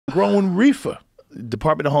growing reefer.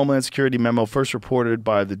 Department of Homeland Security memo first reported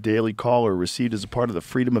by the Daily Caller received as a part of the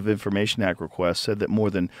Freedom of Information Act request said that more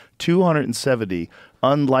than 270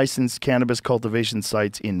 unlicensed cannabis cultivation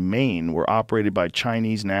sites in Maine were operated by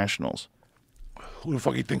Chinese nationals. Who the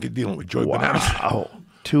fuck you think you're dealing with, Joey Bananas? Wow.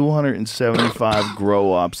 275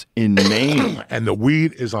 grow-ops in Maine. And the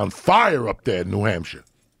weed is on fire up there in New Hampshire.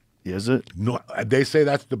 Is it? No, they say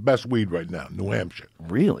that's the best weed right now, New Hampshire.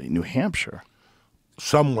 Really? New Hampshire?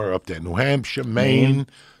 Somewhere up there, New Hampshire, Maine.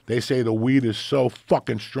 They say the weed is so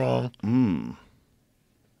fucking strong.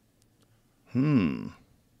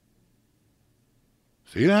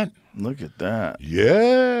 See that? Look at that.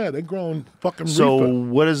 Yeah, they're growing fucking So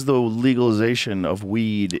reefer. what is the legalization of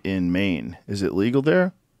weed in Maine? Is it legal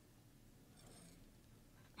there?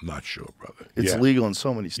 I'm not sure, brother. It's legal in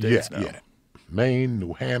so many states now. Yeah. Maine,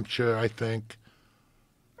 New Hampshire, I think.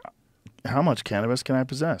 How much cannabis can I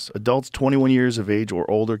possess? Adults 21 years of age or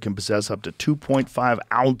older can possess up to 2.5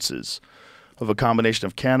 ounces of a combination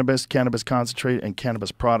of cannabis, cannabis concentrate, and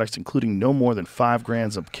cannabis products, including no more than 5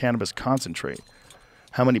 grams of cannabis concentrate.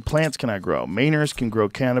 How many plants can I grow? Mainers can grow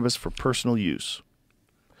cannabis for personal use.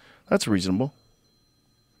 That's reasonable.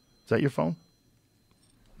 Is that your phone?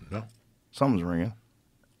 No. Something's ringing.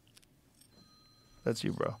 That's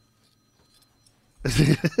you, bro.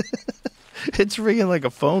 It's ringing like a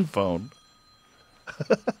phone.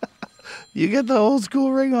 You get the old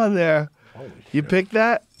school ring on there. Holy You shit. pick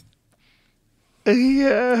that?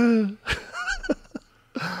 Yeah.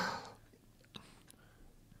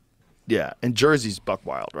 Yeah, and Jersey's buck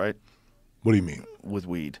wild, right? What do you mean? With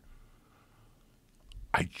weed.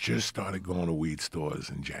 I just started going to weed stores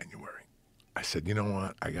in January. I said, you know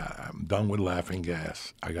what? I'm done with laughing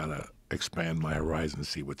gas. I gotta expand my horizon and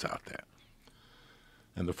see what's out there.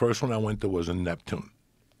 And the first one I went to was in Neptune.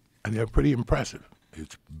 And they're pretty impressive.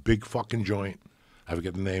 It's a big fucking joint. I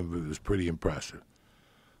forget the name of it. It was pretty impressive.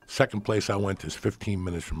 Second place I went to is 15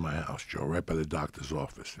 minutes from my house, Joe, right by the doctor's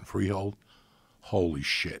office in Freehold. Holy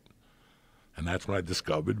shit. And that's when I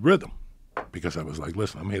discovered rhythm. Because I was like,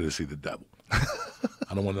 listen, I'm here to see the devil.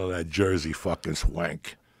 I don't want none of that Jersey fucking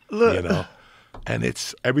swank. Look. You know?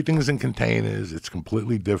 And everything's in containers. It's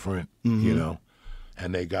completely different, you know?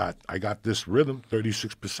 And I got this rhythm,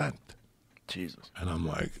 36%. Jesus. And I'm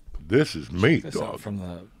like, this is me, This dog. out from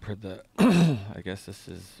the I guess this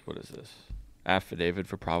is, what is this? Affidavit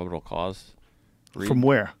for probable cause. From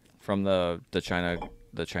where? From the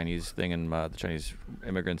Chinese thing and the Chinese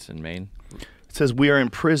immigrants in Maine. It says, we are in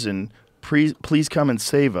prison. Please come and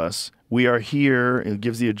save us. We are here. It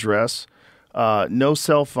gives the address. No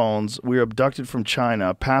cell phones. We were abducted from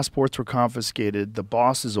China. Passports were confiscated. The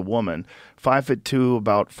boss is a woman, 5'2",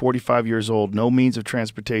 about 45 years old. No means of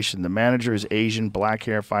transportation. The manager is Asian, black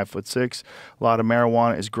hair, 5'6". A lot of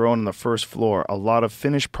marijuana is grown on the first floor. A lot of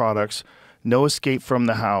finished products. No escape from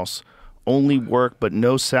the house. Only work, but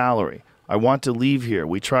no salary. I want to leave here.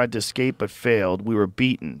 We tried to escape, but failed. We were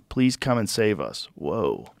beaten. Please come and save us.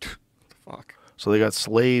 Whoa. Fuck. So they got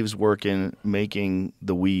slaves working, making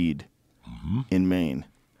the weed in Maine.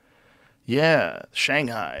 Yeah,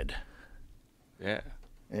 Shanghaied. Yeah.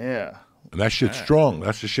 Yeah. And that shit's strong.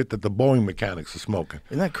 That's the shit that the Boeing mechanics are smoking.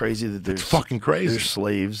 Isn't that crazy that there's fucking crazy. There's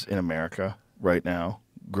slaves in America right now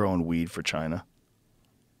growing weed for China?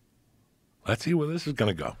 Let's see where this is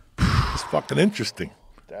going to go. It's fucking interesting.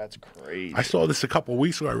 That's crazy. I saw this a couple of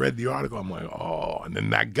weeks ago. I read the article. I'm like, oh. And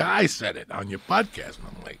then that guy said it on your podcast. And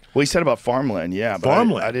I'm like, Well, he said about farmland, yeah. But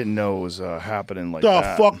Farmland? I didn't know it was happening like the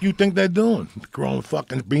that. fuck you think they're doing? Growing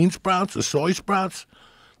fucking bean sprouts or soy sprouts?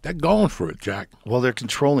 They're going for it, Jack. Well, they're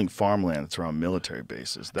controlling farmland that's around military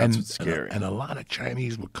bases. That's what's scary. And a lot of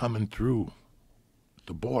Chinese were coming through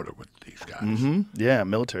the border with these guys. Mm-hmm. Yeah,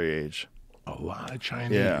 military age. A lot of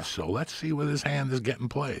Chinese. Yeah. So let's see where this hand is getting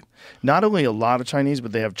played. Not only a lot of Chinese,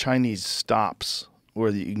 but they have Chinese stops where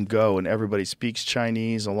you can go and everybody speaks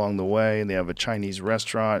Chinese along the way. And they have a Chinese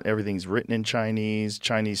restaurant. Everything's written in Chinese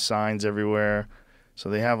signs everywhere. So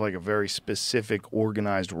they have like a very specific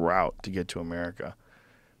organized route to get to America.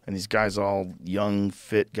 And these guys, all young,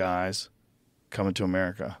 fit guys coming to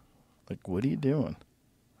America. Like, what are you doing?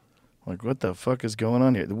 Like, what the fuck is going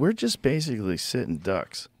on here? We're just basically sitting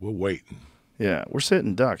ducks. We're waiting. Yeah, we're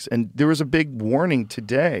sitting ducks. And there was a big warning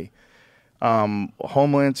today.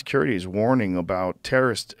 Homeland Security is warning about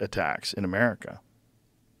terrorist attacks in America.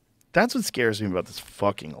 That's what scares me about this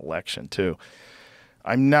fucking election, too.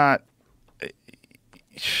 I'm not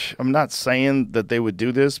saying that they would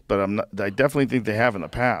do this, but I definitely think they have in the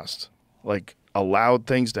past. Like, allowed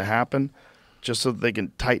things to happen just so that they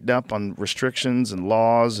can tighten up on restrictions and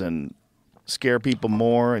laws and scare people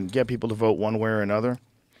more and get people to vote one way or another.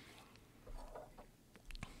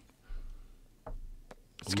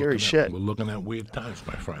 Scary shit. We're looking at weird times,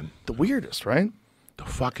 my friend. The weirdest, right? The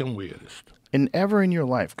fucking weirdest. And ever in your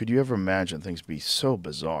life, could you ever imagine things be so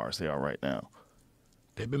bizarre as they are right now?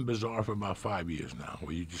 They've been bizarre for about 5 years now,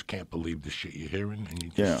 where you just can't believe the shit you're hearing, and you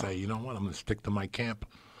just say, you know what, I'm going to stick to my camp.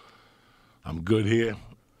 I'm good here.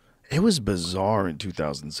 It was bizarre in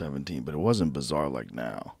 2017, but it wasn't bizarre like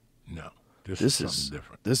now. No. This is something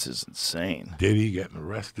different. This is insane. Diddy getting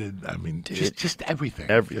arrested. I mean, just everything.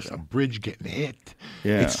 Everything. Just a bridge getting hit.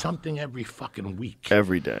 Yeah. It's something every fucking week.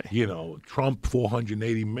 Every day. You know, Trump,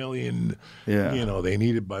 480 million. Yeah. You know, they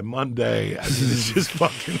need it by Monday. I mean, it's just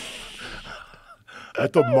fucking... I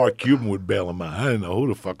thought Mark Cuban would bail him out. I didn't know who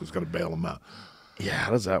the fuck was going to bail him out. Yeah,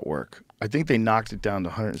 how does that work? I think they knocked it down to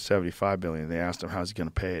 175 billion. They asked him how's he going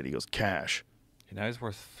to pay it. He goes, cash. And now he's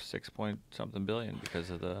worth 6-point-something billion because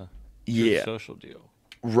of the Yeah. social deal.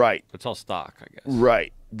 Right. It's all stock, I guess.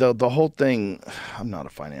 Right. The whole thing, I'm not a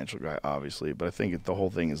financial guy, obviously, but I think the whole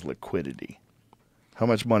thing is liquidity. How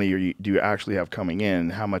much money do you actually have coming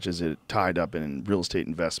in? How much is it tied up in real estate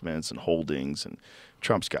investments and holdings? And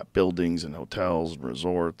Trump's got buildings and hotels and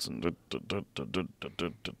resorts. And it's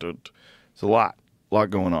a lot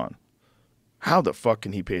going on. How the fuck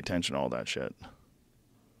can he pay attention to all that shit? Can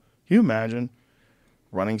you imagine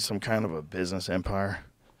running some kind of a business empire,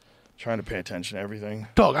 trying to pay attention to everything?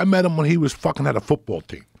 Dog, I met him when he was fucking at a football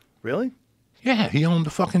team. Really? Yeah, he owned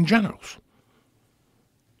the fucking Generals.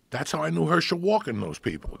 That's how I knew Herschel Walker and those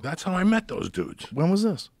people. That's how I met those dudes. When was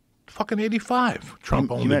this? Fucking 85.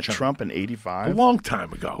 Trump owned You the met Generals. Trump in A 85? long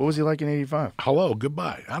time ago. What was he like in 85? Hello,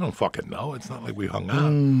 goodbye. I don't fucking know. It's not like we hung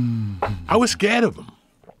out. I was scared of him.